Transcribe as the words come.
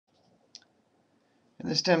In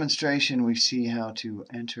this demonstration, we see how to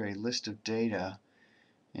enter a list of data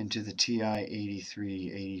into the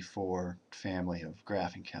TI-8384 family of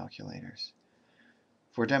graphing calculators.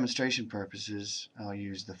 For demonstration purposes, I'll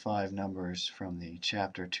use the 5 numbers from the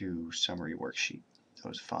Chapter 2 summary worksheet.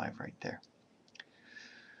 Those 5 right there.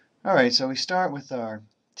 Alright, so we start with our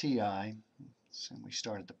TI. So we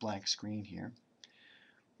start at the blank screen here.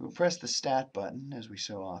 We'll press the Stat button, as we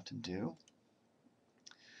so often do.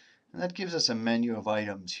 And that gives us a menu of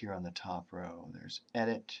items here on the top row. There's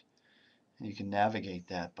Edit, and you can navigate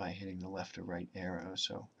that by hitting the left or right arrow.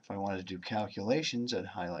 So if I wanted to do calculations, I'd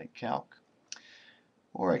highlight Calc.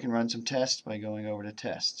 Or I can run some tests by going over to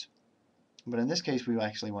Tests. But in this case, we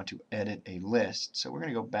actually want to edit a list, so we're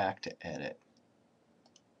going to go back to Edit.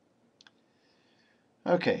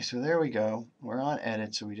 Okay, so there we go. We're on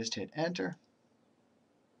Edit, so we just hit Enter.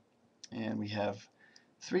 And we have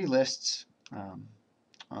 3 lists on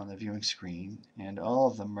the viewing screen, and all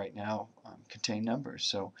of them right now contain numbers.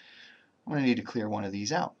 So I'm going to need to clear one of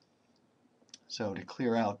these out. So to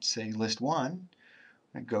clear out, say, list 1,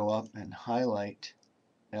 I go up and highlight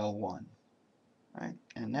L1. Right?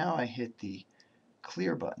 And now I hit the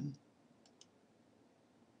clear button,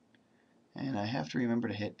 and I have to remember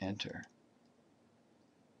to hit Enter.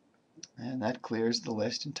 And that clears the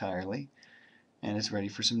list entirely, and it's ready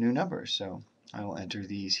for some new numbers. So I will enter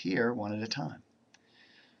these here one at a time.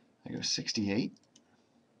 I go 68,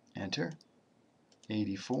 Enter,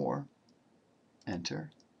 84,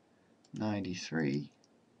 Enter, 93,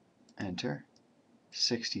 Enter,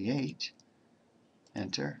 68,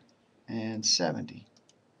 Enter, and 70,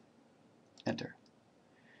 Enter.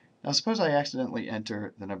 Now suppose I accidentally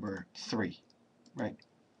enter the number 3, right?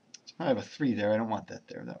 So I have a 3 there, I don't want that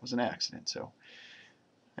there, that was an accident. So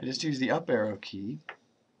I just use the up arrow key,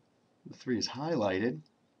 the 3 is highlighted,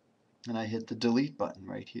 and I hit the delete button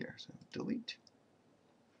right here. So delete.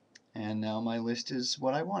 And now my list is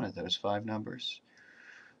what I wanted, those 5 numbers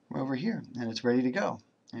over here, and it's ready to go.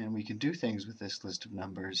 And we can do things with this list of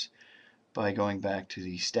numbers by going back to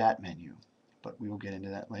the Stat menu, but we will get into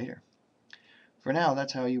that later. For now,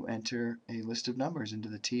 that's how you enter a list of numbers into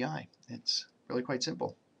the TI. It's really quite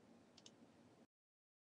simple.